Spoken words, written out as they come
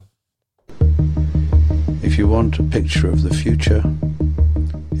If you want a picture of the future,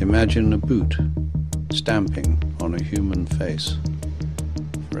 imagine a boot stamping on a human face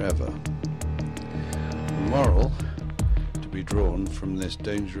forever. The moral to be drawn from this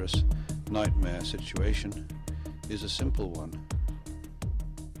dangerous nightmare situation is a simple one.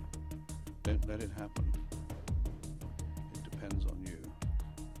 Don't let it happen. It depends on you.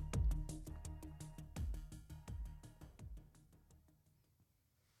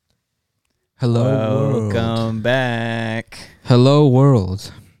 Hello, Welcome back. Hello,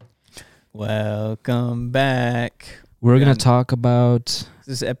 world. Welcome back. We're going to talk about...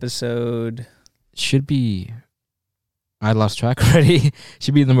 This episode... Should be... I lost track already.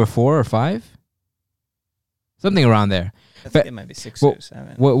 Should be number 4 or 5? Something around there. I think But- it might be 6 well, or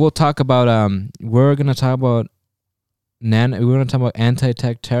 7. We'll talk about... We're going to talk about... We're going to talk about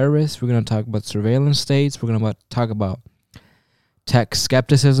anti-tech terrorists. We're going to talk about surveillance states. We're going to talk about tech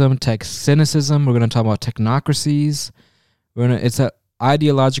skepticism, tech cynicism. We're going to talk about technocracies. It's a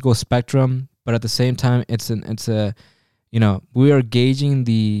ideological spectrum, but at the same time, we are gauging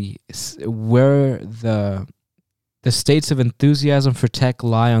where the states of enthusiasm for tech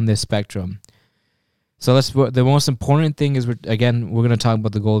lie on this spectrum. So the most important thing is we're going to talk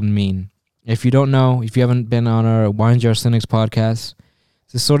about the golden mean. If you don't know, if you haven't been on our Wine Jar Cynics podcast,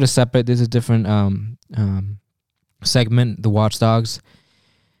 it's sort of separate. There's a different segment, the Watchdogs.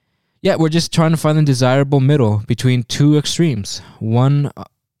 Yeah, we're just trying to find the desirable middle between two extremes, one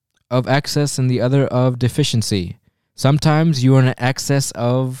of excess and the other of deficiency. Sometimes you are in an excess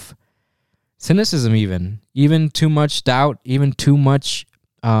of cynicism, even too much doubt, even too much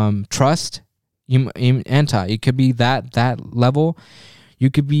trust. It could be that level.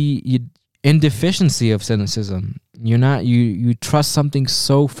 You could be in deficiency of cynicism. You trust something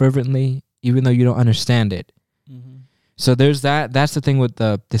so fervently, even though you don't understand it. So there's that. That's the thing with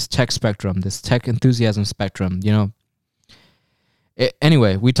this tech spectrum, this tech enthusiasm spectrum.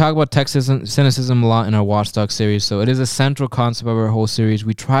 Anyway, we talk about tech cynicism a lot in our Watchdog series, so it is a central concept of our whole series.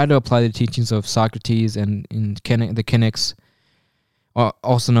 We try to apply the teachings of Socrates and in the Cynics,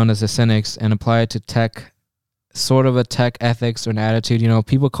 also known as the Cynics, and apply it to tech, sort of a tech ethics or an attitude.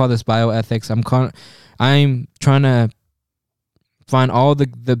 People call this bioethics. I'm trying to find all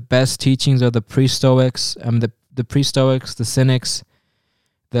the best teachings of the pre-Stoics, the pre-Stoics, the Cynics,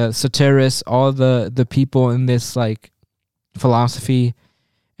 the satirists, all the people in this philosophy,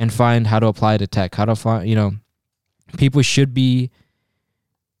 and find how to apply it to tech. How to find, people should be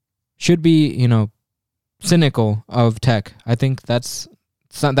cynical of tech. I think that's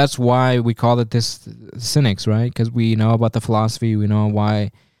why we call it this Cynics, right? Because we know about the philosophy, we know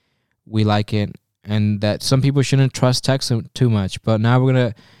why we like it, and that some people shouldn't trust tech too much. But now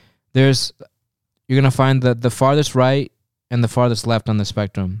you're gonna find the farthest right and the farthest left on the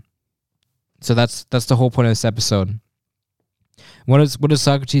spectrum. So that's the whole point of this episode. What does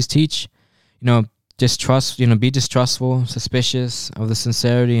Socrates teach? Distrust. Be distrustful, suspicious of the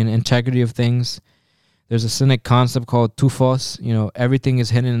sincerity and integrity of things. There's a Cynic concept called tuphos. Everything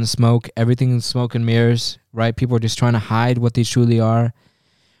is hidden in smoke. Everything is smoke and mirrors, right? People are just trying to hide what they truly are.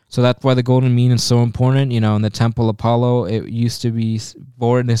 So that's why the golden mean is so important. In the Temple Apollo, it used to be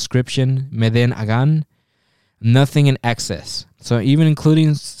board inscription, meden agan, nothing in excess. So even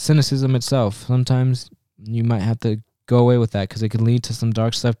including cynicism itself, sometimes you might have to go away with that because it could lead to some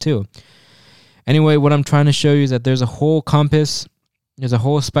dark stuff too. Anyway, what I'm trying to show you is that there's a whole compass, there's a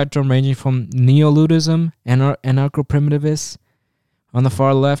whole spectrum ranging from neo-ludism and anarcho-primitivists on the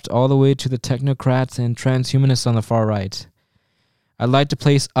far left all the way to the technocrats and transhumanists on the far right. I'd like to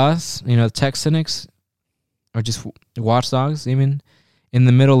place us, tech cynics, or just watchdogs, even in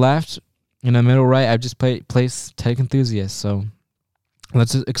the middle left. In the middle right, I've just placed tech enthusiasts. So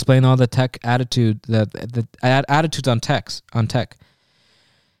let's just explain all the tech attitude, the attitudes on tech.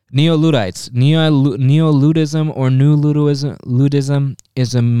 Neo-Luddites. Neo-Ludism or New Ludism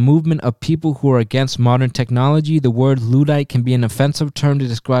is a movement of people who are against modern technology. The word Luddite can be an offensive term to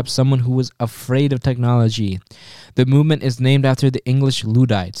describe someone who was afraid of technology. The movement is named after the English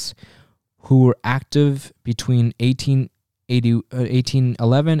Luddites, who were active between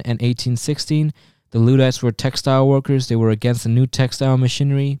 1811 and 1816. The Luddites were textile workers. They were against the new textile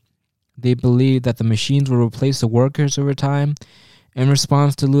machinery. They believed that the machines would replace the workers over time. In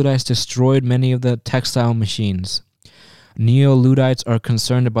response, the Luddites destroyed many of the textile machines. Neo-Luddites are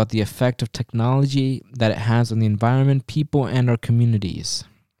concerned about the effect of technology that it has on the environment, people, and our communities.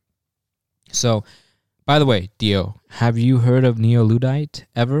 So, by the way, Dio, have you heard of Neo-Luddite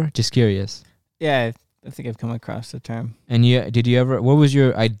ever? Just curious. Yeah, I think I've come across the term. And did you ever? What was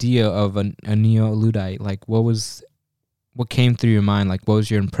your idea of a Neo-Luddite? What came through your mind? What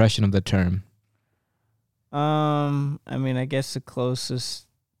was your impression of the term? I mean, I guess the closest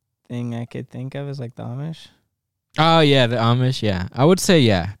thing I could think of is like the Amish. Oh yeah, the Amish. Yeah, I would say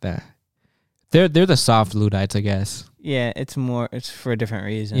that they're the soft Luddites, I guess. Yeah, it's for a different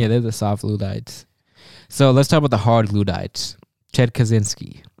reason. Yeah, they're the soft Luddites. So let's talk about the hard Luddites. Ted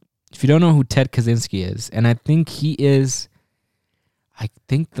Kaczynski. If you don't know who Ted Kaczynski is, and I think he is,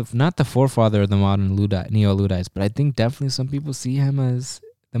 not the forefather of the modern neo-Luddites, but I think definitely some people see him as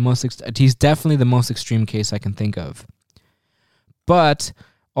the most. He's definitely the most extreme case I can think of. But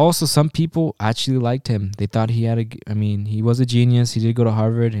also, some people actually liked him. They thought he was a genius. He did go to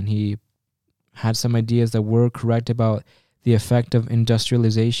Harvard, and he had some ideas that were correct about the effect of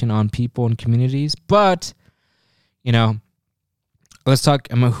industrialization on people and communities. But, let's talk.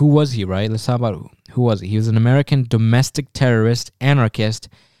 Who was he, right? Let's talk about who was he. He was an American domestic terrorist, anarchist,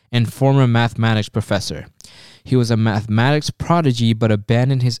 and former mathematics professor. He was a mathematics prodigy, but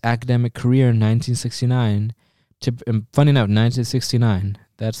abandoned his academic career in 1969. Funny enough, 1969.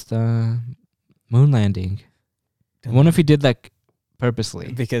 That's the moon landing. I wonder if he did that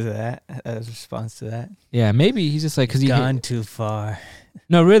purposely. Because of that, as a response to that. Yeah, maybe he's just like because he's gone too far.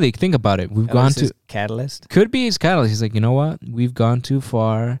 No, really, think about it. We've gone to catalyst. Could be his catalyst. He's like, you know what? We've gone too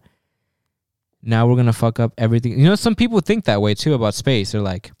far. Now we're gonna fuck up everything. Some people think that way too about space. They're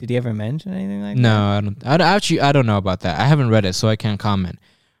like, did he ever mention anything like that? No, I don't know about that. I haven't read it, so I can't comment.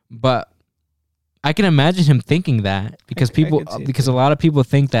 But I can imagine him thinking that because a lot of people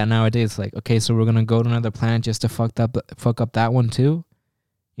think that nowadays. Like, okay, so we're gonna go to another planet just to fuck up that one too,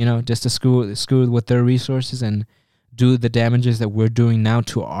 just to screw with their resources and do the damages that we're doing now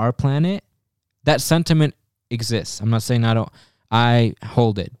to our planet. That sentiment exists. I'm not saying I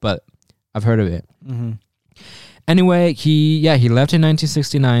hold it, but I've heard of it. Mm-hmm. Anyway, he left in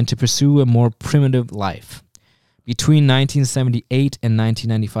 1969 to pursue a more primitive life. Between 1978 and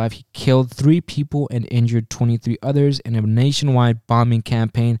 1995, he killed 3 people and injured 23 others in a nationwide bombing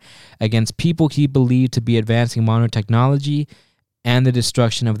campaign against people he believed to be advancing modern technology and the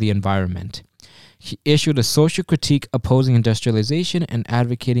destruction of the environment. He issued a social critique opposing industrialization and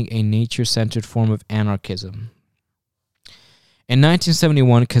advocating a nature-centered form of anarchism. In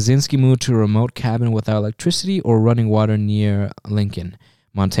 1971, Kaczynski moved to a remote cabin without electricity or running water near Lincoln,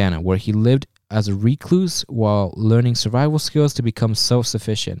 Montana, where he lived as a recluse while learning survival skills to become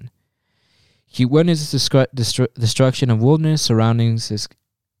self-sufficient. He witnessed the destruction of wilderness surrounding his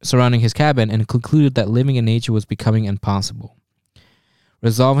cabin and concluded that living in nature was becoming impossible,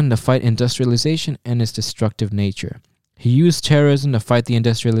 resolving to fight industrialization and its destructive nature. He used terrorism to fight the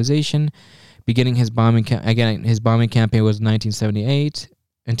industrialization, beginning his bombing his bombing campaign was 1978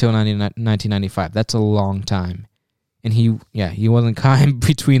 until 1995. That's a long time. And he wasn't kind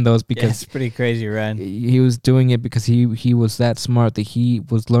between those because it's a pretty crazy run. He was doing it because he was that smart that he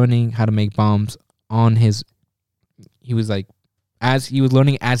was learning how to make bombs on his. He was like, as he was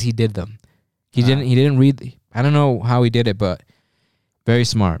learning as he did them. He didn't read. I don't know how he did it, but very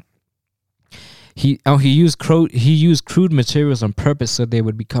smart. He used crude materials on purpose so they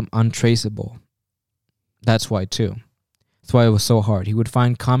would become untraceable. That's why too. That's why it was so hard. He would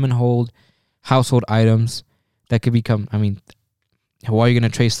find common household items that could become. I mean, how are you going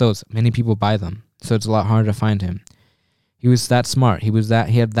to trace those? Many people buy them, so it's a lot harder to find him. He was that smart. He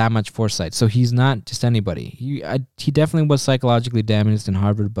had that much foresight. So he's not just anybody. He definitely was psychologically damaged in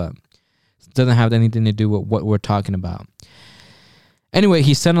Harvard, but it doesn't have anything to do with what we're talking about. Anyway,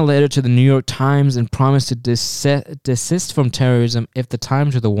 he sent a letter to the New York Times and promised to desist from terrorism if the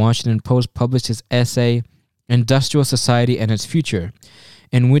Times or the Washington Post published his essay, Industrial Society and Its Future,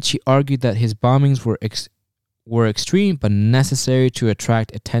 in which he argued that his bombings were extreme but necessary to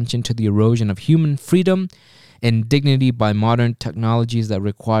attract attention to the erosion of human freedom and dignity by modern technologies that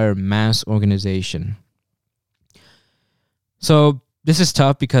require mass organization. So this is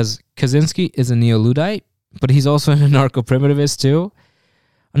tough because Kaczynski is a neo-Luddite, but he's also an anarcho-primitivist too.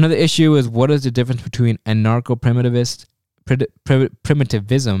 Another issue is what is the difference between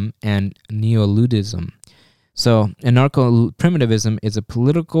anarcho-primitivism and neo-Luddism. So anarcho-primitivism is a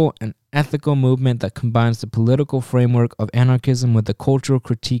political and ethical movement that combines the political framework of anarchism with the cultural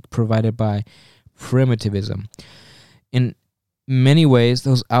critique provided by primitivism. In many ways,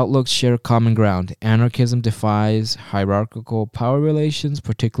 those outlooks share common ground. Anarchism defies hierarchical power relations,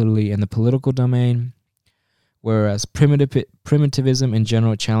 particularly in the political domain, whereas primitivism in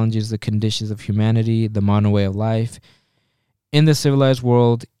general challenges the conditions of humanity, the modern way of life. In the civilized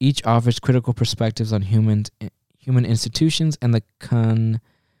world, each offers critical perspectives on human institutions and the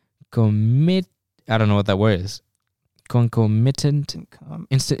I don't know what that word is. Concomitant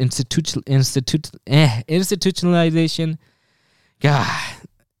institutionalization,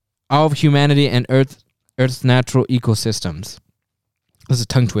 of humanity and Earth's Earth's natural ecosystems. This is a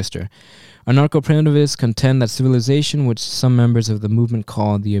tongue twister. Anarcho-primitivists contend that civilization, which some members of the movement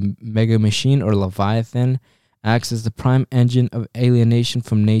call the mega machine or Leviathan, acts as the prime engine of alienation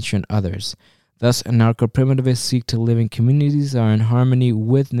from nature and others. Thus, anarcho-primitivists seek to live in communities that are in harmony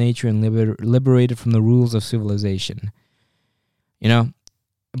with nature and liberated from the rules of civilization. You know,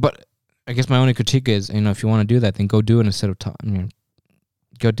 but I guess my only critique is, if you want to do that, then go do it instead of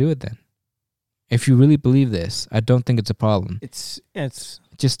go do it then. If you really believe this, I don't think it's a problem. It's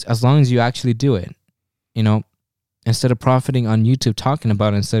Just as long as you actually do it, instead of profiting on YouTube talking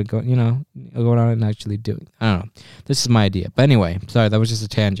about it, instead of going out and actually do it. I don't know. This is my idea. But anyway, sorry, that was just a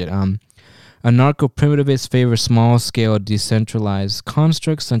tangent. Anarcho-primitivists favor small-scale decentralized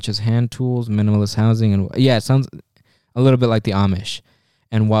constructs such as hand tools, minimalist housing, and it sounds a little bit like the Amish,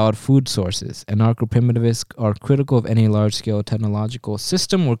 and wild food sources. Anarcho-primitivists are critical of any large-scale technological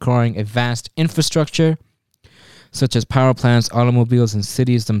system requiring a vast infrastructure, such as power plants, automobiles, and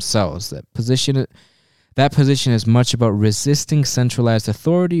cities themselves. That position is much about resisting centralized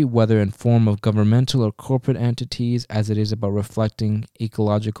authority, whether in form of governmental or corporate entities, as it is about reflecting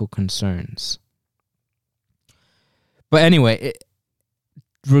ecological concerns. But anyway,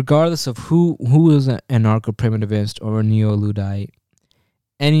 regardless of who is an anarcho-primitivist or a neo-Luddite,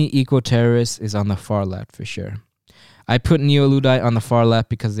 any eco-terrorist is on the far left for sure. I put neo-Luddite on the far left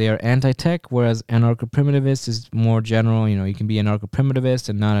because they are anti-tech, whereas anarcho-primitivist is more general. You can be anarcho-primitivist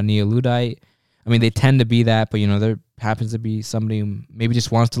and not a neo-Luddite. I mean, they tend to be that, but, there happens to be somebody who maybe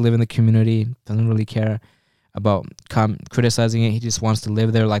just wants to live in the community, doesn't really care about criticizing it. He just wants to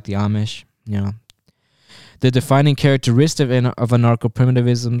live there like the Amish, The defining characteristic of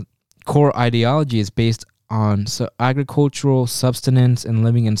anarcho-primitivism core ideology is based on agricultural subsistence and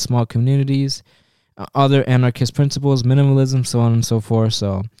living in small communities, other anarchist principles, minimalism, so on and so forth.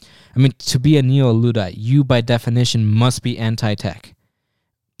 So, to be a neo-Luddite, you by definition must be anti-tech.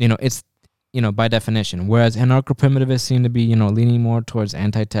 It's by definition. Whereas anarcho-primitivists seem to be, leaning more towards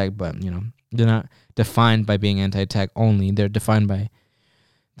anti-tech, but, they're not defined by being anti-tech only. They're defined by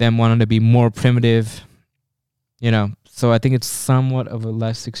them wanting to be more primitive, So I think it's somewhat of a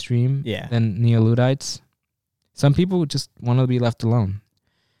less extreme than neo-Luddites. Some people just want to be left alone.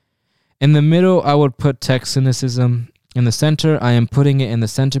 In the middle, I would put tech cynicism. In the center, I am putting it in the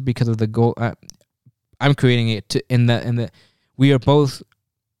center because of the goal. I'm creating it in the. We are both,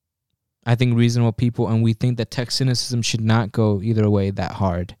 I think, reasonable people, and we think that tech cynicism should not go either way that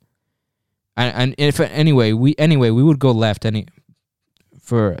hard. And if we would go left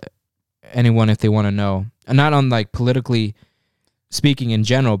for anyone if they want to know, and not on like politically speaking in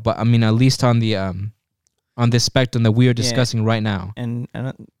general, but at least on the on this spectrum that we are discussing right now. And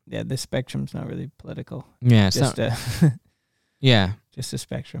this spectrum's not really political. Yeah, it's just just a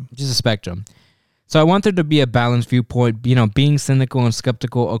spectrum. Just a spectrum. So I want there to be a balanced viewpoint, being cynical and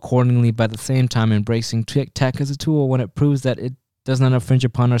skeptical accordingly, but at the same time embracing tech as a tool when it proves that it does not infringe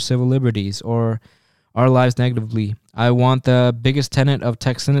upon our civil liberties or our lives negatively. I want the biggest tenet of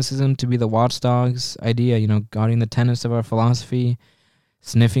tech cynicism to be the watchdogs idea, guarding the tenets of our philosophy,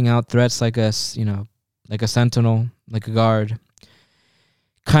 sniffing out threats like a sentinel, like a guard.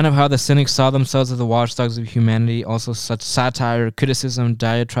 Kind of how the cynics saw themselves as the watchdogs of humanity, also such satire, criticism,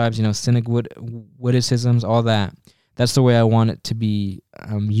 diatribes, cynic witticisms, all that. That's the way I want it to be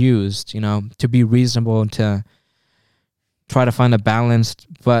used, to be reasonable, to try to find a balance.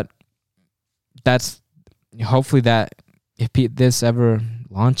 But that's hopefully that if this ever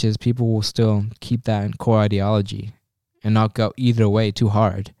launches, people will still keep that in core ideology and not go either way too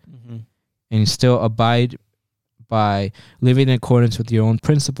hard, and still abide by living in accordance with your own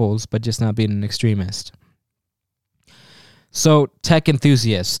principles, but just not being an extremist. So, tech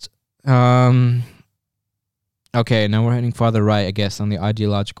enthusiast. Okay, now we're heading farther right, I guess, on the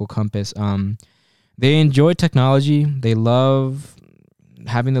ideological compass. They enjoy technology. They love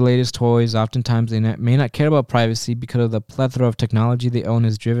having the latest toys. Oftentimes, they may not care about privacy because of the plethora of technology they own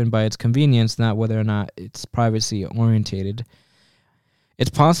is driven by its convenience, not whether or not it's privacy-orientated. It's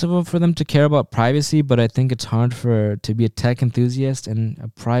possible for them to care about privacy, but I think it's hard to be a tech enthusiast and a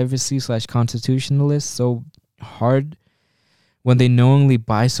privacy/constitutionalist so hard when they knowingly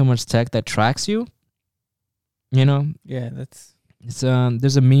buy so much tech that tracks you. Yeah, it's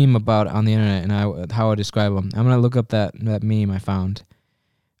there's a meme about it on the internet and how I describe them. I'm gonna look up that meme I found.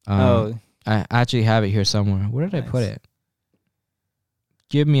 I actually have it here somewhere. Where did I put it?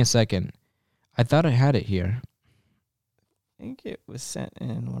 Give me a second. I thought I had it here. I think it was sent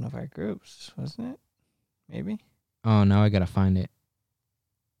in one of our groups, wasn't it? Maybe. Oh, now I gotta find it.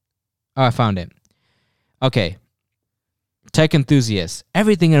 Oh, I found it. Okay. Tech enthusiast.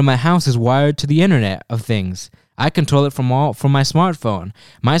 Everything in my house is wired to the Internet of Things. I control it from my smartphone.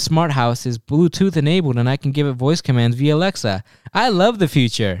 My smart house is Bluetooth enabled and I can give it voice commands via Alexa. I love the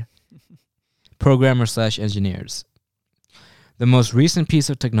future. Programmer/engineers. The most recent piece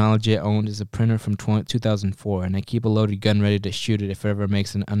of technology I owned is a printer from 2004, and I keep a loaded gun ready to shoot it if it ever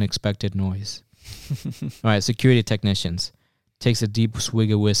makes an unexpected noise. All right, security technicians. Takes a deep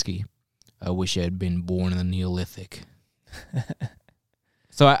swig of whiskey. I wish I had been born in the Neolithic.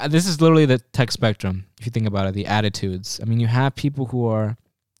 So this is literally the tech spectrum, if you think about it, the attitudes. I mean, you have people who are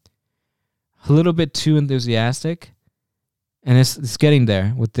a little bit too enthusiastic, and it's getting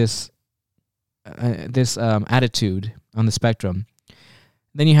there with this attitude on the spectrum.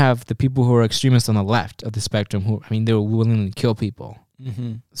 Then you have the people who are extremists on the left of the spectrum who, I mean, they're willing to kill people.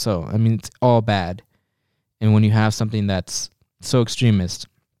 Mm-hmm. So, I mean, it's all bad. And when you have something that's so extremist.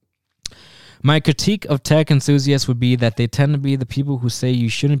 My critique of tech enthusiasts would be that they tend to be the people who say you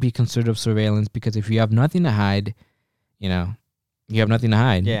shouldn't be concerned of surveillance because if you have nothing to hide, you know, you have nothing to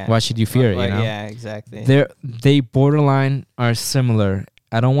hide. Yeah. Why should you fear it, you know? Yeah, exactly. They borderline are similar.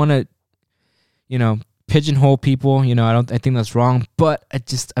 I don't want to, you know, pigeonhole people, you know, I think that's wrong, but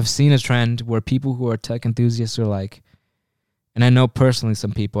I've seen a trend where people who are tech enthusiasts are like, and I know personally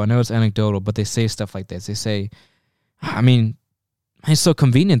some people, I know it's anecdotal, but they say stuff like this. They say, I mean, it's so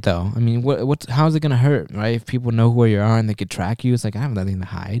convenient though. I mean, how is it going to hurt, right? If people know where you are and they could track you, it's like, I have nothing to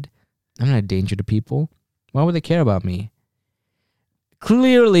hide. I'm not a danger to people. Why would they care about me?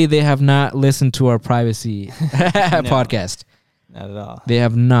 Clearly, they have not listened to our privacy podcast. Not at all. They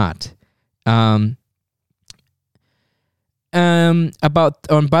have not.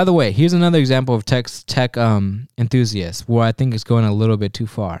 By the way, here's another example of tech enthusiasts where I think it's going a little bit too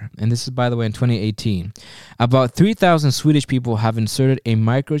far. And this is, by the way, in 2018. About 3,000 Swedish people have inserted a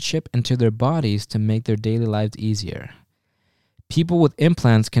microchip into their bodies to make their daily lives easier. People with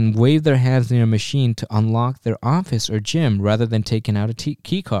implants can wave their hands near a machine to unlock their office or gym rather than taking out a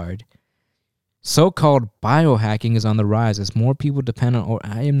key card. So-called biohacking is on the rise as more people depend on, or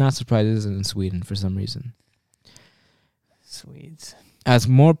I am not surprised it isn't in Sweden for some reason. Swedes. As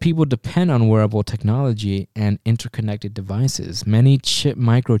more people depend on wearable technology and interconnected devices, many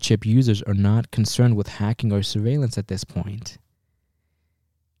microchip users are not concerned with hacking or surveillance at this point.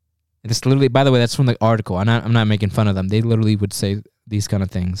 This literally, by the way, that's from the article. I'm not making fun of them. They literally would say these kind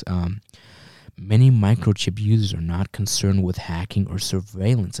of things. Many microchip users are not concerned with hacking or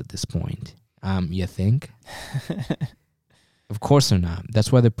surveillance at this point. You think? Of course they're not.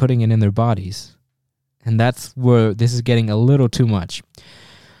 That's why they're putting it in their bodies. And that's where this is getting a little too much.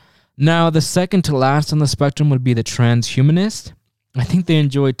 Now, the second to last on the spectrum would be the transhumanist. I think they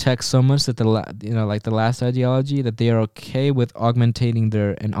enjoy tech so much that like the last ideology, that they are okay with augmentating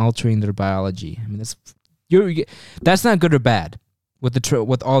and altering their biology. I mean, that's not good or bad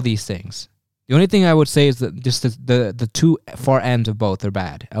with all these things. The only thing I would say is that just the two far ends of both are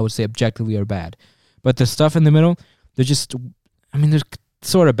bad. I would say objectively are bad, but the stuff in the middle, they're just, I mean, they're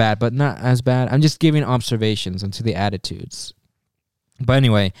sort of bad, but not as bad. I'm just giving observations into the attitudes. But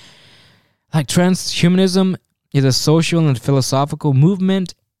anyway, like transhumanism is a social and philosophical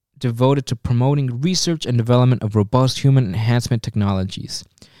movement devoted to promoting research and development of robust human enhancement technologies.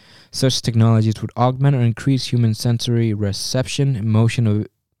 Such technologies would augment or increase human sensory reception,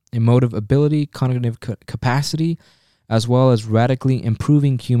 emotive ability, cognitive capacity, as well as radically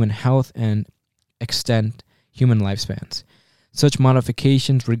improving human health and extend human lifespans. Such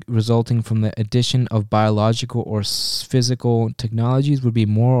modifications resulting from the addition of biological or physical technologies would be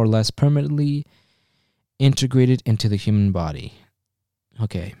more or less permanently integrated into the human body.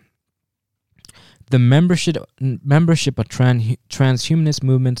 Okay. The membership of transhumanist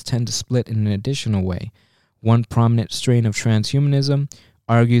movements tend to split in an additional way. One prominent strain of transhumanism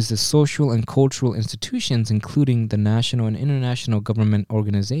argues the social and cultural institutions, including the national and international government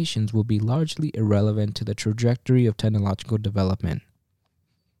organizations, will be largely irrelevant to the trajectory of technological development.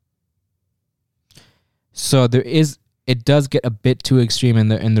 So it does get a bit too extreme in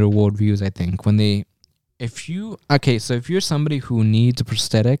their worldviews, I think. If you're somebody who needs a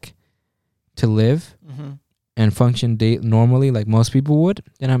prosthetic to live and function normally like most people would,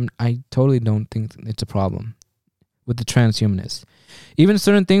 then I totally don't think it's a problem with the transhumanists. Even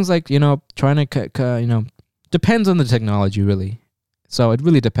certain things like, trying to, depends on the technology, really. So it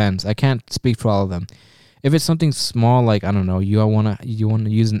really depends. I can't speak for all of them. If it's something small, like, I don't know, you want to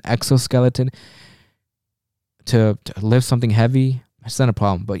use an exoskeleton to lift something heavy, it's not a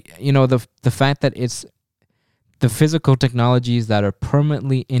problem. But, the fact that it's the physical technologies that are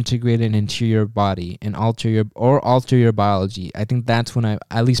permanently integrated into your body and alter your biology, I think that's when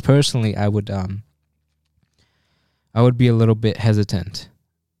at least personally, I would I would be a little bit hesitant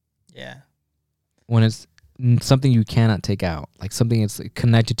Yeah. when it's something you cannot take out, like something that's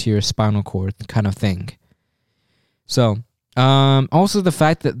connected to your spinal cord kind of thing. So, also the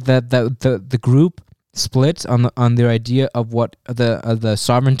fact that the group splits on their idea of what the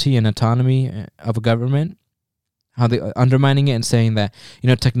sovereignty and autonomy of a government, how they undermining it and saying that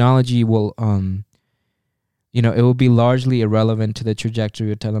technology will it will be largely irrelevant to the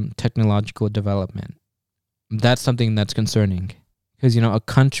trajectory of technological development. That's something that's concerning, because a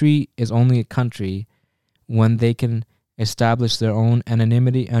country is only a country when they can establish their own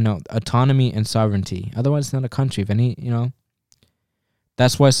anonymity and autonomy and sovereignty. Otherwise, it's not a country. If any,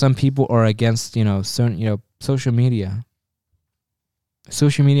 that's why some people are against certain social media.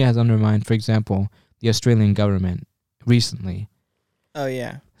 Social media has undermined, for example, the Australian government recently. Oh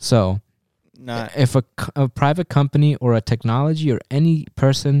yeah. So, if a private company or a technology or any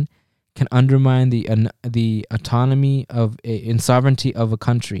person can undermine the autonomy and sovereignty of a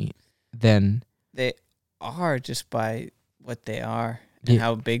country, then they are, just by what they are and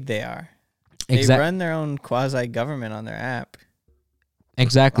how big they are. They run their own quasi-government on their app.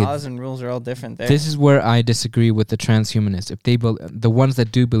 Exactly. Laws and rules are all different there. This is where I disagree with the transhumanists. If the ones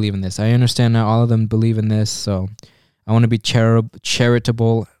that do believe in this, I understand not all of them believe in this, so I want to be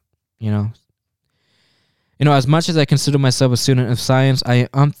charitable, as much as I consider myself a student of science, I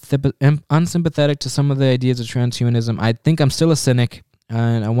am unsympathetic to some of the ideas of transhumanism. I think I'm still a cynic,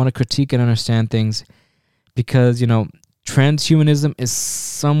 and I want to critique and understand things, because, transhumanism is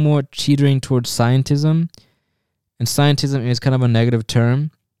somewhat teetering towards scientism, and scientism is kind of a negative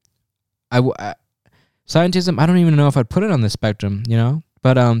term. Scientism, I don't even know if I'd put it on the spectrum,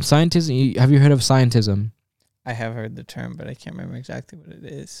 but scientism, have you heard of scientism? I have heard the term, but I can't remember exactly what it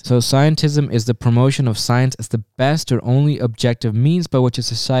is. So scientism is the promotion of science as the best or only objective means by which a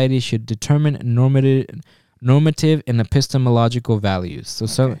society should determine normative and epistemological values.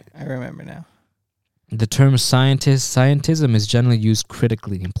 So I remember now. The term scientism is generally used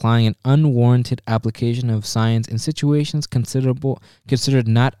critically, implying an unwarranted application of science in situations considered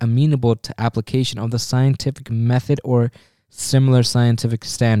not amenable to application of the scientific method or similar scientific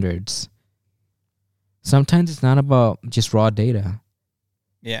standards. Sometimes it's not about just raw data.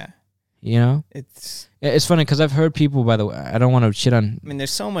 Yeah. It's funny because I've heard people, by the way, I don't want to shit on. I mean,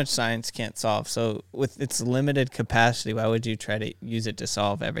 there's so much science can't solve. So with its limited capacity, why would you try to use it to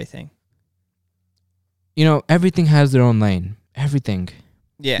solve everything? Everything has their own lane. Everything.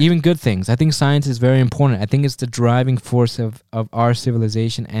 Yeah. Even good things. I think science is very important. I think it's the driving force of our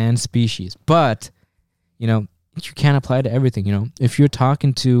civilization and species. But, you can't apply it to everything, If you're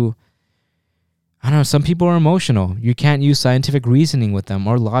talking to, I don't know, some people are emotional. You can't use scientific reasoning with them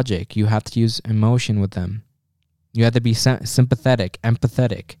or logic. You have to use emotion with them. You have to be sympathetic,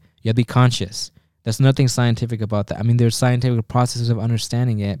 empathetic. You have to be conscious. There's nothing scientific about that. I mean, there's scientific processes of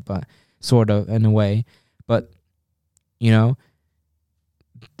understanding it, but sort of, in a way. But,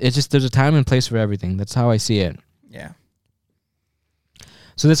 it's just, there's a time and place for everything. That's how I see it. Yeah.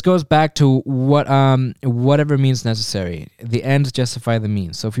 So this goes back to whatever means necessary. The ends justify the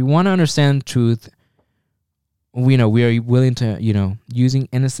means. So if you want to understand truth, we are willing to, using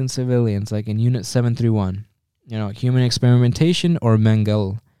innocent civilians, like in Unit 731, human experimentation, or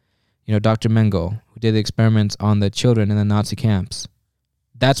Mengele, Dr. Mengele, who did the experiments on the children in the Nazi camps.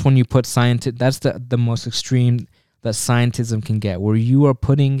 That's when you put that's the most extreme that scientism can get, where you are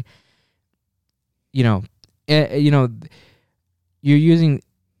putting, you're using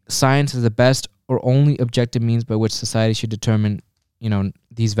science as the best or only objective means by which society should determine,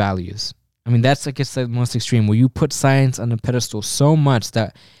 these values. I mean, that's, I guess, the most extreme, where you put science on a pedestal so much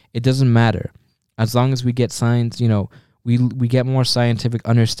that it doesn't matter. As long as we get science, we get more scientific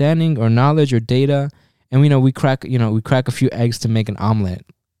understanding or knowledge or data, and we crack a few eggs to make an omelet,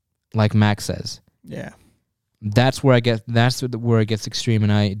 like Max says. Yeah. That's where it gets extreme,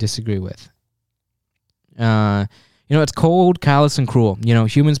 and I disagree with. It's cold, callous, and cruel.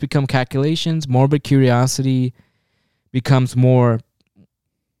 Humans become calculations. Morbid curiosity becomes more,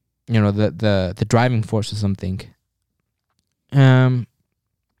 the driving force of something. When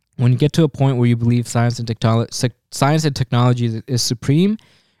you get to a point where you believe science and technology is supreme,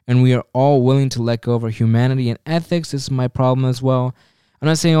 and we are all willing to let go of our humanity and ethics, this is my problem as well. I'm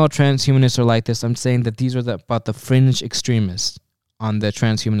not saying all transhumanists are like this. I'm saying that these are about the fringe extremists on the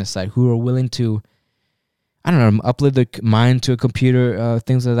transhumanist side who are willing to, I don't know, upload their mind to a computer,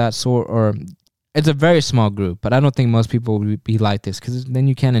 things of that sort. Or it's a very small group, but I don't think most people would be like this, because then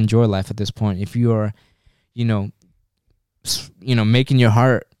you can't enjoy life at this point. If you are, making your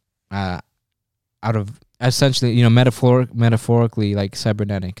heart out of, essentially, metaphorically, like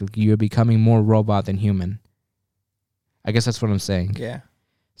cybernetic, you're becoming more robot than human. I guess that's what I'm saying. Yeah.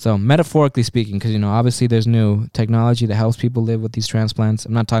 So metaphorically speaking, because, obviously there's new technology that helps people live with these transplants.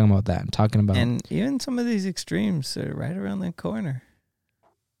 I'm not talking about that. I'm talking about... And even some of these extremes are right around the corner.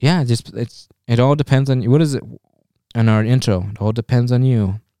 Yeah, it all depends on... What is it in our intro? It all depends on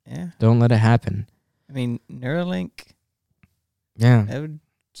you. Yeah. Don't let it happen. I mean, Neuralink... Yeah.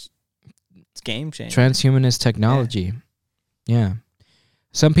 It's game changer. Transhumanist technology. Yeah.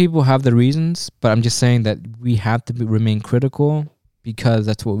 Some people have the reasons, but I'm just saying that we have to remain critical because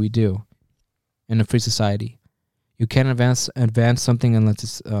that's what we do in a free society. You can't advance something unless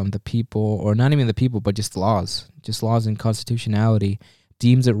it's the people, or not even the people, but just laws and constitutionality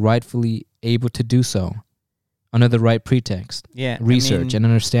deems it rightfully able to do so under the right pretext. Yeah. Research and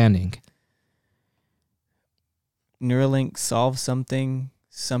understanding. Neuralink solves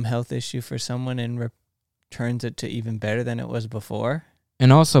some health issue for someone and turns it to even better than it was before.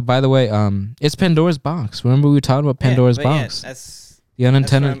 And also, by the way, it's Pandora's box. Remember we were talking about Pandora's box? Yeah, that's the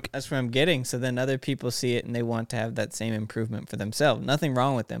unintended. That's where I'm getting. So then other people see it and they want to have that same improvement for themselves. Nothing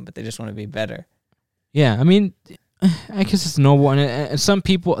wrong with them, but they just want to be better. Yeah, I mean, I guess it's noble. And some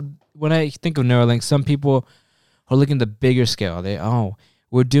people, when I think of Neuralink, some people are looking at the bigger scale.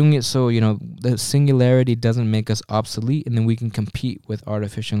 We're doing it so, the singularity doesn't make us obsolete, and then we can compete with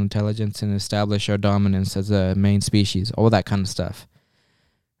artificial intelligence and establish our dominance as a main species, all that kind of stuff.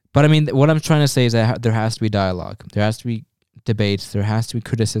 But I mean, what I'm trying to say is that there has to be dialogue. There has to be debates. There has to be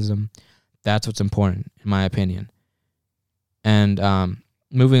criticism. That's what's important, in my opinion. And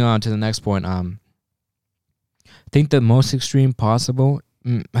moving on to the next point, I think the most extreme possible,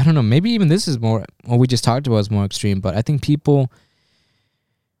 I don't know, maybe even this is more, what we just talked about is more extreme, but I think people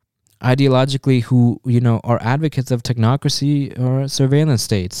ideologically who, are advocates of technocracy or surveillance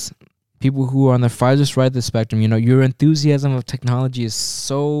states, people who are on the farthest right of the spectrum, your enthusiasm of technology is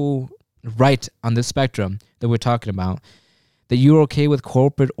so right on this spectrum that we're talking about, that you're okay with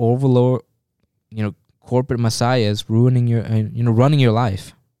corporate overlord, corporate messiahs ruining your, running your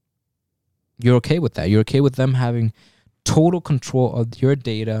life. You're okay with that. You're okay with them having total control of your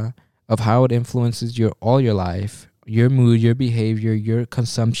data, of how it influences all your life, your mood, your behavior, your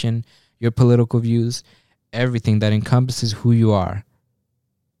consumption, your political views, everything that encompasses who you are.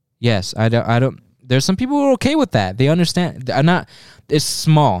 Yes, I don't. There's some people who are okay with that. They understand. It's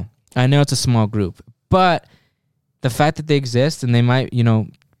small. I know it's a small group, but the fact that they exist and they might,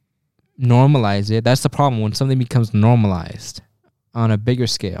 normalize it. That's the problem when something becomes normalized on a bigger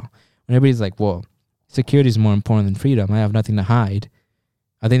scale. When everybody's like, "Whoa, security is more important than freedom. I have nothing to hide.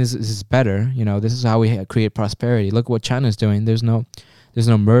 I think this is better. This is how we create prosperity. Look what China's doing. There's no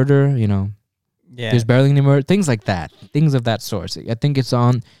murder. There's barely any murder. Things like that. Things of that sort. I think it's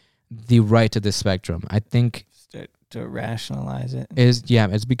on the right of this spectrum. I think to rationalize it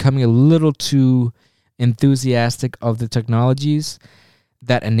it's becoming a little too enthusiastic of the technologies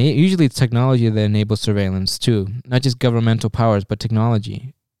that usually it's technology that enables surveillance too, not just governmental powers, but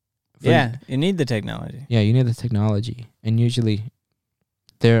technology. You need the technology. Yeah, you need the technology, and usually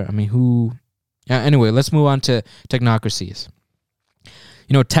anyway, let's move on to technocracies.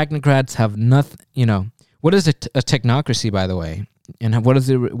 Technocrats have nothing. What is a technocracy, by the way? And what is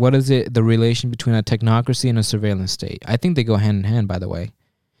it? The relation between a technocracy and a surveillance state? I think they go hand in hand, by the way.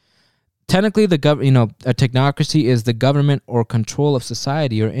 Technically, a technocracy is the government or control of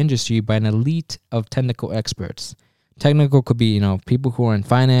society or industry by an elite of technical experts. Technical could be, people who are in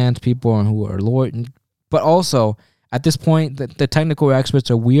finance, people who are lawyers, but also at this point, the technical experts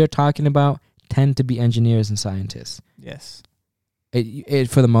that we are talking about tend to be engineers and scientists. Yes.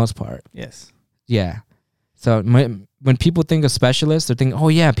 For the most part. Yes. Yeah. So when people think of specialists, they're thinking, oh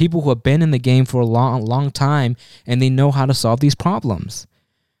yeah, people who have been in the game for a long, long time and they know how to solve these problems.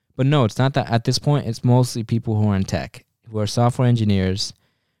 But no, it's not that. At this point, it's mostly people who are in tech, who are software engineers,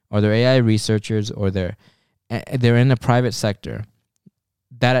 or they're AI researchers, or they're in the private sector.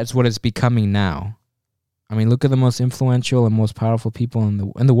 That is what it's becoming now. I mean, look at the most influential and most powerful people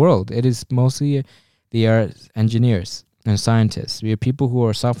in the world. It is mostly they are engineers and scientists. We have people who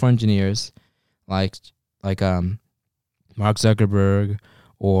are software engineers, like Mark Zuckerberg,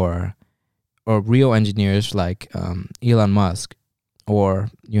 or real engineers like Elon Musk, or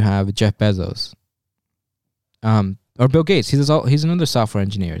you have Jeff Bezos, or Bill Gates. He's another software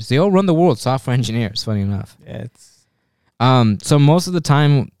engineer. They all run the world, software engineers. Funny enough. Yeah, it's so most of the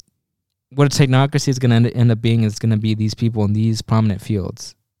time, what a technocracy is going to end up being is going to be these people in these prominent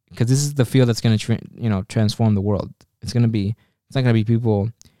fields, because this is the field that's going to transform the world. It's not going to be people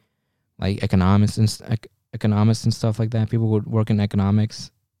like economists and stuff like that. People who work in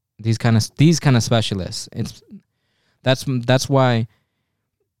economics, these kind of specialists. That's why.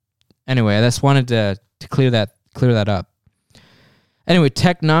 Anyway, I just wanted to clear that up. Anyway,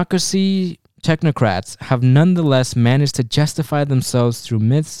 technocrats have nonetheless managed to justify themselves through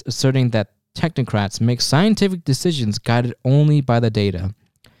myths asserting that technocrats make scientific decisions guided only by the data.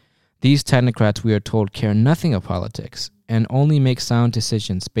 These technocrats, we are told, care nothing of politics and only make sound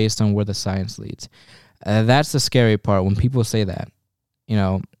decisions based on where the science leads. That's the scary part when people say that. I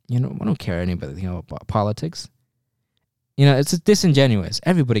don't care anybody about politics. It's disingenuous.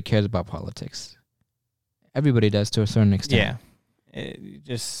 Everybody cares about politics. Everybody does to a certain extent. Yeah,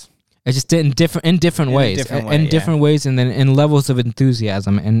 it's just in different ways, and then in levels of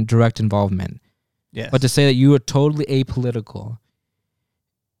enthusiasm and direct involvement. Yes. But to say that you are totally apolitical,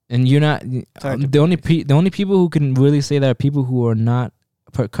 and you're not the only people who can really say that are people who are not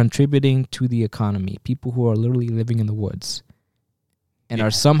contributing to the economy, people who are literally living in the woods, and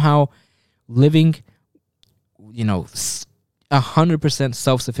are somehow living, 100%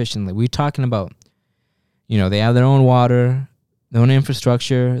 self-sufficiently. We're talking about, they have their own water, their own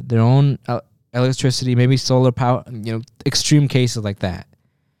infrastructure, their own electricity, maybe solar power, extreme cases like that.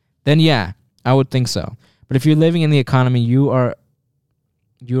 Then yeah, I would think so. But if you're living in the economy, you are.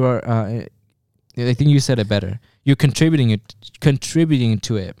 I think you said it better. You're contributing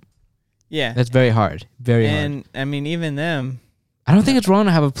to it. Yeah, that's very hard. Very hard. And I mean, even them. I don't think it's wrong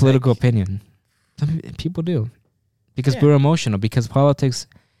to have a political opinion. Some people do, because we're emotional. Because politics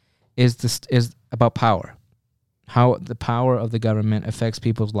is about power, how the power of the government affects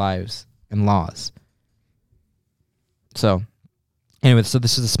people's lives and laws. So, anyway,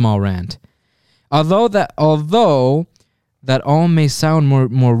 this is a small rant. Although that all may sound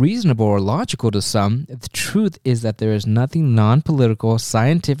more reasonable or logical to some, the truth is that there is nothing non-political,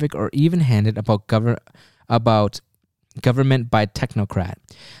 scientific, or even-handed about government by technocrat.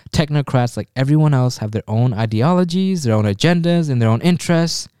 Technocrats, like everyone else, have their own ideologies, their own agendas, and their own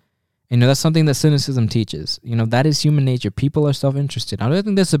interests. That's something that cynicism teaches. That is human nature. People are self-interested. I don't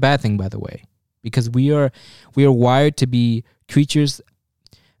think that's a bad thing, by the way, because we are wired to be creatures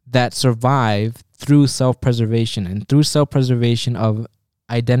that survive through self-preservation, and through self-preservation of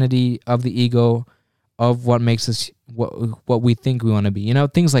identity, of the ego, of what makes us what we think we want to be,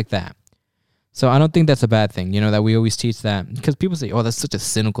 things like that. So I don't think that's a bad thing, that we always teach that, because people say, oh, that's such a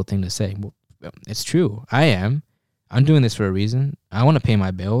cynical thing to say. Well, it's true. I'm doing this for a reason. I want to pay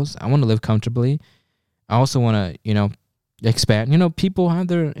my bills. I want to live comfortably. I also want to, expand. People have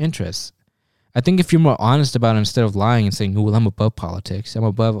their interests. I think if you're more honest about it instead of lying and saying, well, I'm above politics. I'm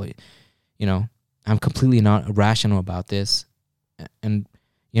above, I'm completely not rational about this. And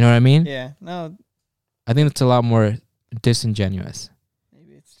you know what I mean? Yeah. No. I think it's a lot more disingenuous.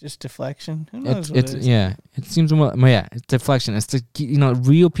 Maybe it's just deflection. Who knows what it is? Yeah. It seems more, it's deflection. It's to,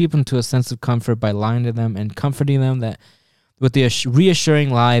 reel people into a sense of comfort by lying to them and comforting them that with the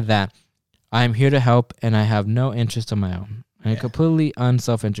reassuring lie that I'm here to help and I have no interest of my own. I'm completely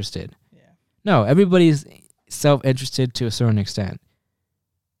unself-interested. Yeah. No, everybody's self-interested to a certain extent.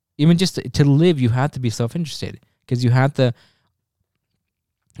 Even just to live, you have to be self-interested, because you have to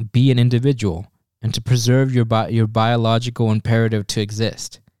be an individual and to preserve your biological imperative to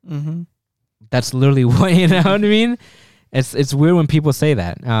exist. Mm-hmm. That's literally what, what I mean? It's weird when people say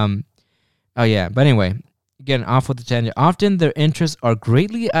that. But anyway, again, off with the tangent. Often their interests are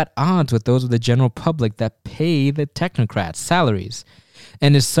greatly at odds with those of the general public that pay the technocrats salaries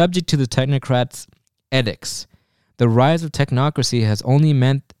and is subject to the technocrats' edicts. The rise of technocracy has only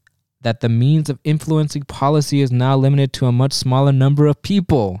meant that the means of influencing policy is now limited to a much smaller number of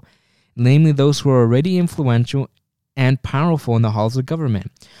people, namely those who are already influential and powerful in the halls of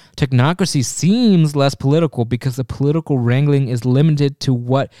government. Technocracy seems less political because the political wrangling is limited to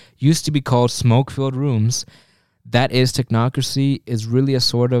what used to be called smoke-filled rooms. That is, technocracy is really a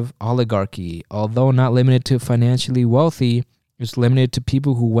sort of oligarchy. Although not limited to financially wealthy, it's limited to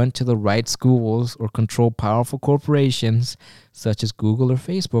people who went to the right schools or control powerful corporations such as Google or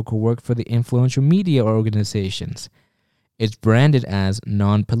Facebook, or work for the influential media organizations. It's branded as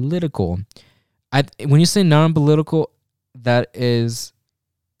non-political. When you say non-political, that is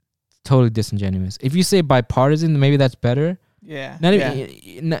totally disingenuous. If you say bipartisan, maybe that's better. Yeah.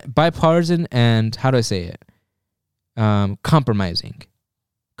 Bipartisan and, how do I say it? Compromising.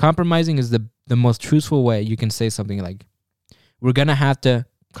 Compromising is the most truthful way you can say something like, we're going to have to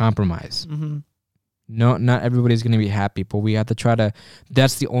compromise. Mm-hmm. No, not everybody's going to be happy, but we have to try to,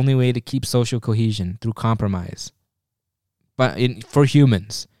 that's the only way to keep social cohesion, through compromise. But for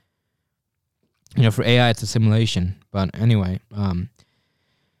humans, for AI, it's a simulation. But anyway,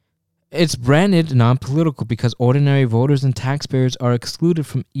 it's branded non-political because ordinary voters and taxpayers are excluded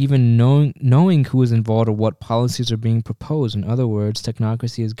from even knowing who is involved or what policies are being proposed. In other words,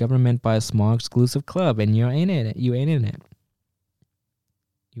 technocracy is government by a small exclusive club, and you ain't in it.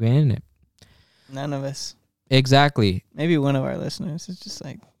 You ain't in it. None of us. Exactly. Maybe one of our listeners is just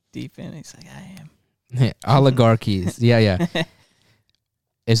like deep in. He's like, I am. Oligarchies. Yeah.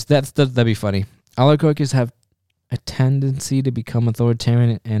 That'd be funny. Oligarchies have a tendency to become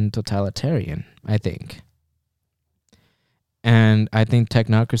authoritarian and totalitarian, I think. And I think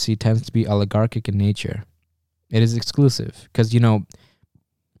technocracy tends to be oligarchic in nature. It is exclusive because, who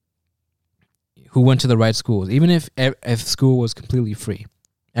went to the right schools? Even if school was completely free,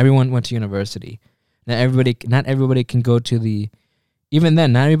 everyone went to university. Not everybody can go to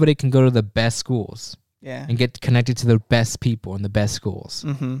not everybody can go to the best schools. Yeah. And get connected to the best people in the best schools.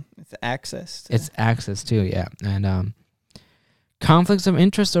 Mm-hmm. It's access. It's access too, yeah. And conflicts of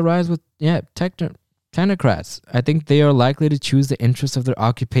interest arise with technocrats. I think they are likely to choose the interests of their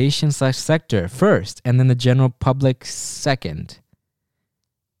occupation/sector first, and then the general public second.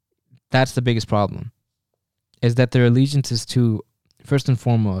 That's the biggest problem. Is that their allegiance is to, first and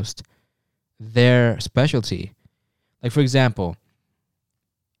foremost, their specialty. Like, for example,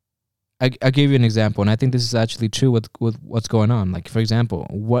 I'll give you an example, and I think this is actually true with what's going on. Like, for example,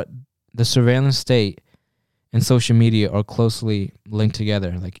 what the surveillance state and social media are closely linked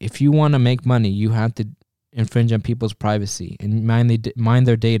together. Like, if you want to make money, you have to infringe on people's privacy and mine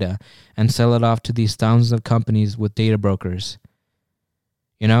their data and sell it off to these thousands of companies with data brokers.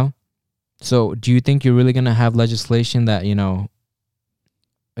 So do you think you're really going to have legislation that,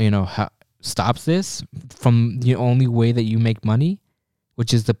 stops this from the only way that you make money,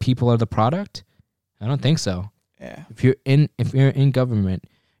 which is the people are the product? I don't think so. Yeah. If you're in government,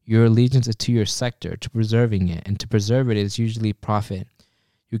 your allegiance is to your sector, to preserving it, and to preserve it is usually profit.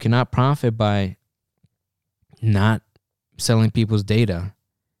 You cannot profit by not selling people's data.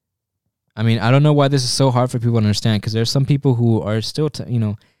 I mean, I don't know why this is so hard for people to understand, because there's some people who are still,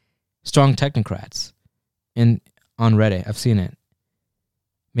 strong technocrats on Reddit. I've seen it.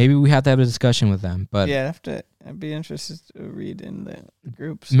 Maybe we have to have a discussion with them, but yeah, I'd be interested to read in the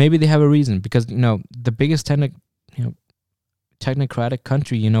groups. Maybe they have a reason, because the biggest technocratic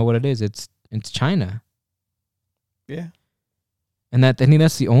country, you know what it is? It's China. Yeah. And I think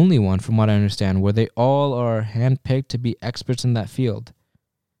that's the only one, from what I understand, where they all are handpicked to be experts in that field,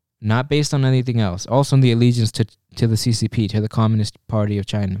 not based on anything else. Also, in the allegiance to the CCP, to the Communist Party of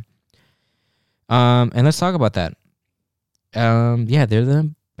China. And let's talk about that. They're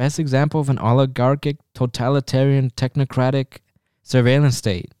the best example of an oligarchic, totalitarian, technocratic surveillance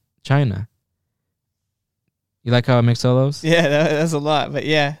state, China. You like how I mix all those? Yeah, that's a lot, but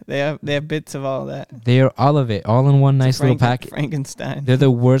yeah, they have bits of all that. They are all of it, all in one nice little package. Frankenstein. They're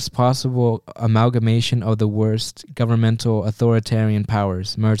the worst possible amalgamation of the worst governmental authoritarian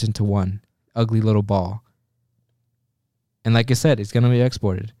powers merged into one ugly little ball. And like I said, it's gonna be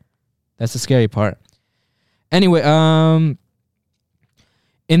exported. That's the scary part. Anyway,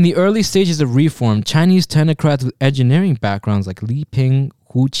 in the early stages of reform, Chinese technocrats with engineering backgrounds like Li Ping,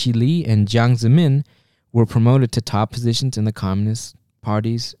 Hu Qili, and Jiang Zemin were promoted to top positions in the Communist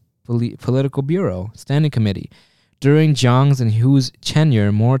Party's political bureau, standing committee. During Jiang's and Hu's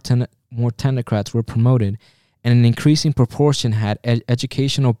tenure, more technocrats were promoted, and an increasing proportion had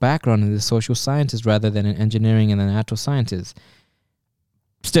educational background in the social sciences rather than in engineering and the natural sciences.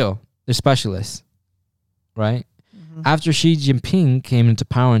 Still, they're specialists, right? Mm-hmm. After Xi Jinping came into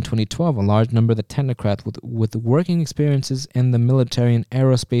power in 2012, a large number of the technocrats with working experiences in the military and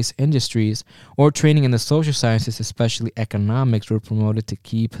aerospace industries or training in the social sciences, especially economics, were promoted to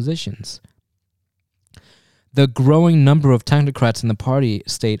key positions. The growing number of technocrats in the party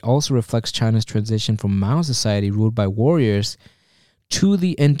state also reflects China's transition from Mao society ruled by warriors to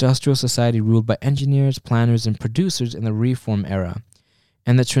the industrial society ruled by engineers, planners, and producers in the reform era,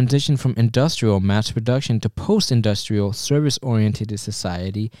 and the transition from industrial mass production to post-industrial service-oriented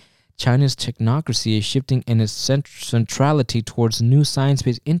society. China's technocracy is shifting in its centrality towards new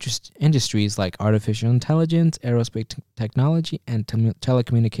science-based industries like artificial intelligence, aerospace technology, and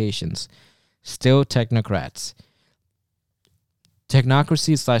telecommunications. Still technocrats.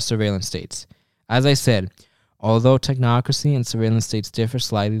 Technocracy/surveillance states. As I said, although technocracy and surveillance states differ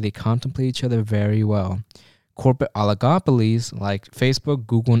slightly, they contemplate each other very well. Corporate oligopolies like Facebook,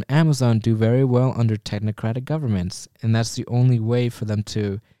 Google, and Amazon do very well under technocratic governments, and that's the only way for them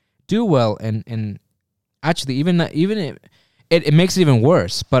to do well. And actually, even it makes it even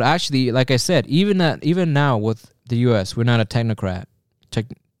worse. But actually, like I said, even now with the U.S., we're not a technocratic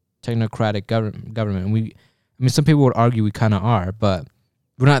government. Some people would argue we kind of are, but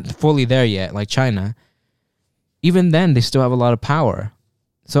we're not fully there yet. Like China, even then, they still have a lot of power.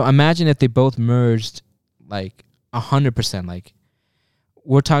 So imagine if they both merged. Like 100%, like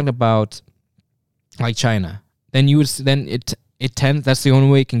we're talking about like China, then That's the only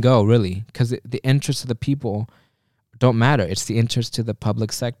way it can go, really, because the interests of the people don't matter. It's the interest to the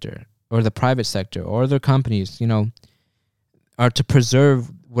public sector or the private sector or their companies, are to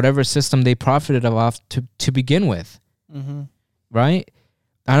preserve whatever system they profited off to begin with. Mm-hmm. Right?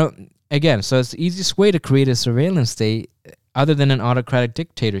 So it's the easiest way to create a surveillance state other than an autocratic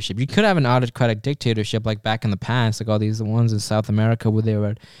dictatorship. You could have an autocratic dictatorship like back in the past, like all these ones in South America where they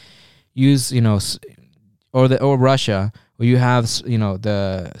would use, or Russia, where you have,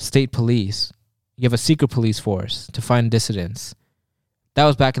 the state police. You have a secret police force to find dissidents. That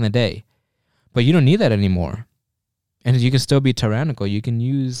was back in the day. But you don't need that anymore. And you can still be tyrannical. You can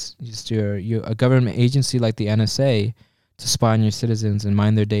use just a government agency like the NSA to spy on your citizens and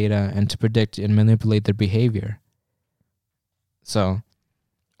mine their data and to predict and manipulate their behavior. So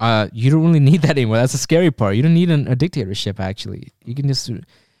you don't really need that anymore. That's the scary part. You don't need a dictatorship, actually. You can just... You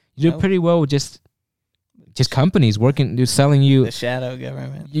do pretty well with just companies selling you... The shadow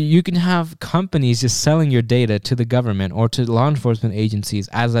government. You can have companies just selling your data to the government or to law enforcement agencies,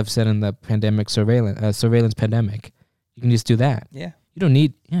 as I've said in the pandemic surveillance pandemic. You can just do that. Yeah. You don't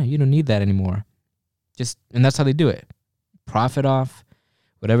need that anymore. And that's how they do it. Profit off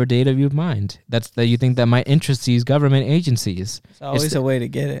whatever data you've mined. That you think that might interest these government agencies. It's always a way to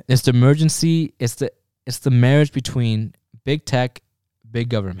get it. It's the emergency. It's the marriage between big tech, big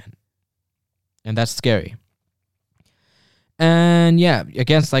government. And that's scary. And yeah,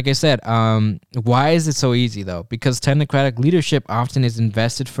 again, like I said, why is it so easy though? Because technocratic leadership often is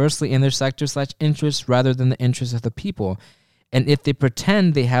invested firstly in their sector/interests rather than the interests of the people. And if they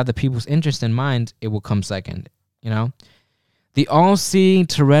pretend they have the people's interest in mind, it will come second, The all-seeing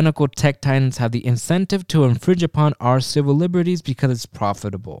tyrannical tech titans have the incentive to infringe upon our civil liberties because it's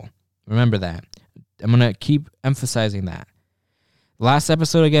profitable. Remember that. I'm going to keep emphasizing that. Last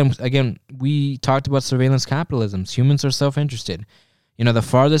episode, again, we talked about surveillance capitalism. Humans are self-interested. The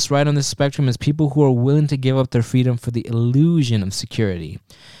farthest right on this spectrum is people who are willing to give up their freedom for the illusion of security.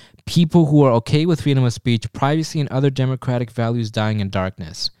 People who are okay with freedom of speech, privacy, and other democratic values dying in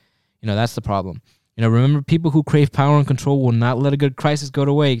darkness. That's the problem. Remember, people who crave power and control will not let a good crisis go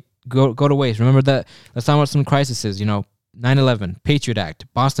to waste. Remember that. Let's talk about some crises. 9/11, Patriot Act,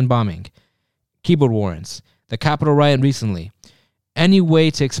 Boston bombing, keyboard warrants, the Capitol riot recently. Any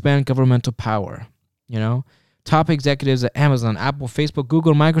way to expand governmental power, Top executives at Amazon, Apple, Facebook,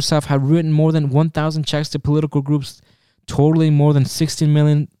 Google, and Microsoft have written more than 1,000 checks to political groups, totaling more than $16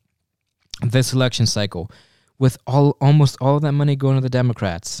 million this election cycle, with almost all of that money going to the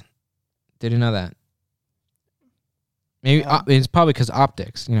Democrats. Did you know that? Maybe it's probably because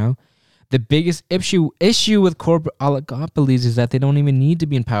optics, The biggest issue with corporate oligopolies is that they don't even need to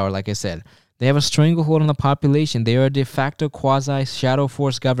be in power, like I said. They have a stranglehold on the population. They are a de facto quasi-shadow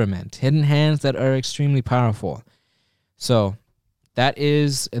force government, hidden hands that are extremely powerful. So that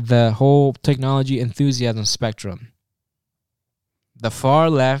is the whole technology enthusiasm spectrum. The far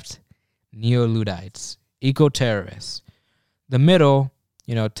left, neo-Luddites, eco-terrorists. The middle,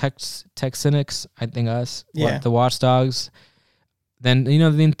 tech cynics, I think us, the watchdogs. Then,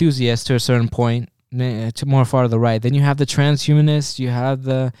 the enthusiasts to a certain point, to more far to the right. Then you have the transhumanists, you have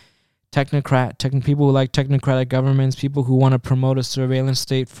the people who like technocratic governments, people who want to promote a surveillance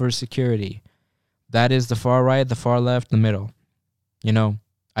state for security. That is the far right, the far left, the middle.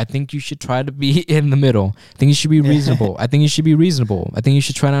 I think you should try to be in the middle. I think you should be reasonable. I think you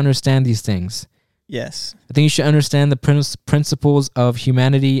should try to understand these things. Yes. I think you should understand the principles of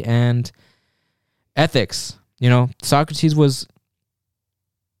humanity and ethics. Socrates was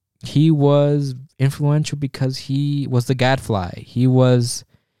influential because he was the gadfly. He was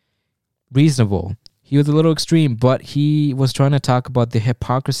reasonable. He was a little extreme, but he was trying to talk about the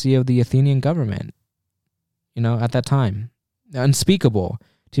hypocrisy of the Athenian government, at that time. Unspeakable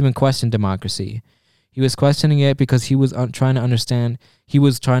to even question democracy. He was questioning it because he was trying to understand. He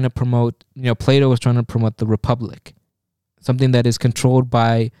was trying to promote, Plato was trying to promote the republic, something that is controlled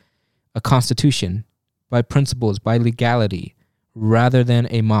by a constitution, by principles, by legality, rather than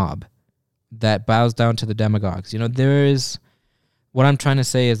a mob that bows down to the demagogues. What I'm trying to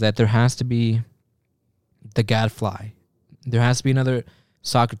say is that there has to be the gadfly. There has to be another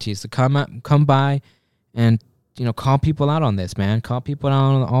Socrates to come by and, call people out on this, man. Call people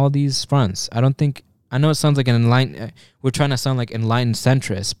out on all these fronts. I know it sounds like we're trying to sound like enlightened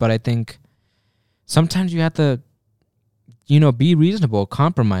centrists, but I think sometimes you have to, be reasonable,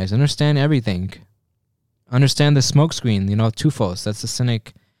 compromise, understand everything. Understand the smoke screen, Tufos. That's the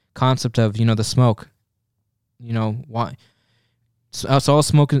cynic concept of, the smoke. Why? It's all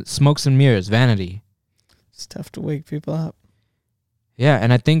smokes and mirrors, vanity. It's tough to wake people up. Yeah,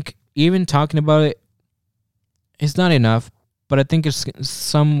 and I think even talking about it is not enough, but I think it's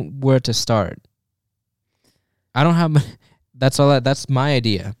somewhere to start. I don't have. That's all. That's my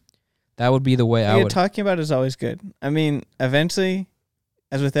idea. That would be the way I would. Talking about is always good. I mean, eventually,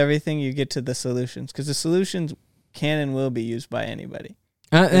 as with everything, you get to the solutions, because the solutions can and will be used by anybody.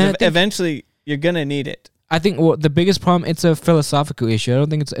 Eventually, you're gonna need it. I think the biggest problem, it's a philosophical issue. I don't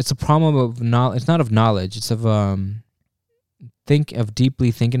think it's a problem of knowledge. It's not of knowledge. It's of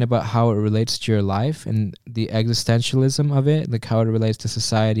deeply thinking about how it relates to your life and the existentialism of it, like how it relates to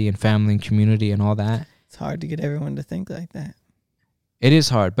society and family and community and all that. It's hard to get everyone to think like that. It is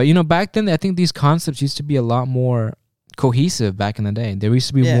hard, but back then I think these concepts used to be a lot more cohesive. Back in the day, there used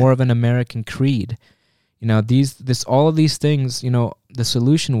to be more of an American creed. All of these things, the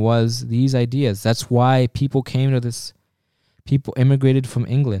solution was these ideas. That's why people came to this. People immigrated from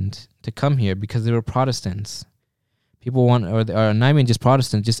England to come here because they were Protestants. People or not even just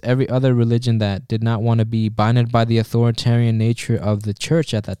Protestants, just every other religion that did not want to be binded by the authoritarian nature of the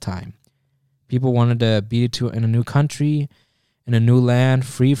church at that time. People wanted to be in a new country, in a new land,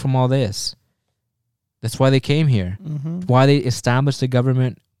 free from all this. That's why they came here. Mm-hmm. Why they established a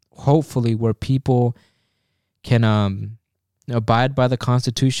government, hopefully, where people can abide by the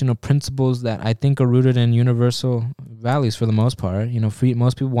constitutional principles that I think are rooted in universal values for the most part. Free.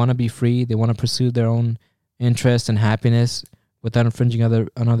 Most people want to be free. They want to pursue their own interest and happiness without infringing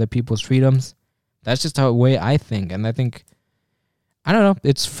on other people's freedoms. That's just the way I think, and I think, I don't know,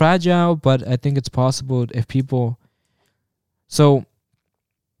 it's fragile, but I think it's possible if people. So,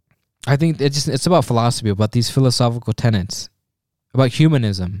 I think it's about philosophy, about these philosophical tenets, about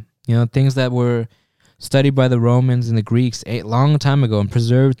humanism. Things that were studied by the Romans and the Greeks a long time ago and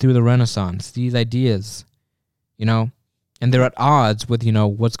preserved through the Renaissance. These ideas, and they're at odds with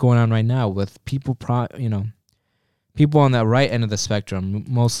what's going on right now with people. People on that right end of the spectrum,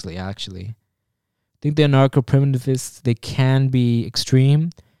 mostly actually. I think the anarcho-primitivists, they can be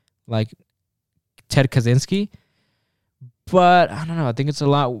extreme, like Ted Kaczynski, but I don't know. I think it's a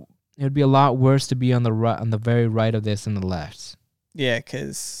lot. It would be a lot worse to be on the very right of this than the left. Yeah,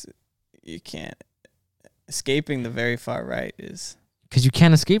 because you can't. Escaping the very far right is... Because you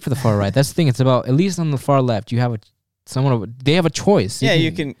can't escape for the far right. That's the thing. It's about, at least on the far left, you have they have a choice.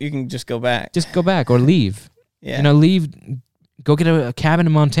 You can just go back. Just go back or leave. Yeah. Leave, go get a cabin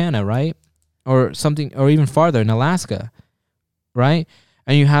in Montana, right? Or something, or even farther in Alaska, right?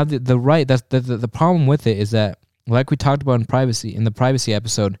 And you have the right. That's the problem with it is that, like we talked about in the privacy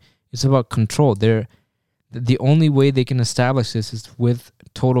episode, it's about control. The only way they can establish this is with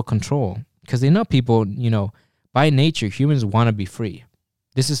total control. Because they know people, by nature, humans want to be free.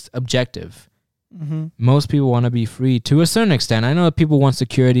 This is objective. Mm-hmm. Most people want to be free to a certain extent. I know that people want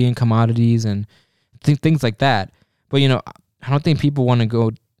security and commodities and things like that. But, I don't think people want to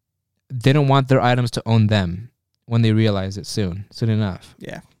go... They don't want their items to own them when they realize it soon enough.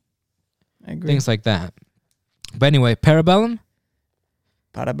 Yeah, I agree. Things like that. But anyway, Parabellum?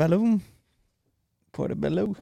 Parabellum. Portobello.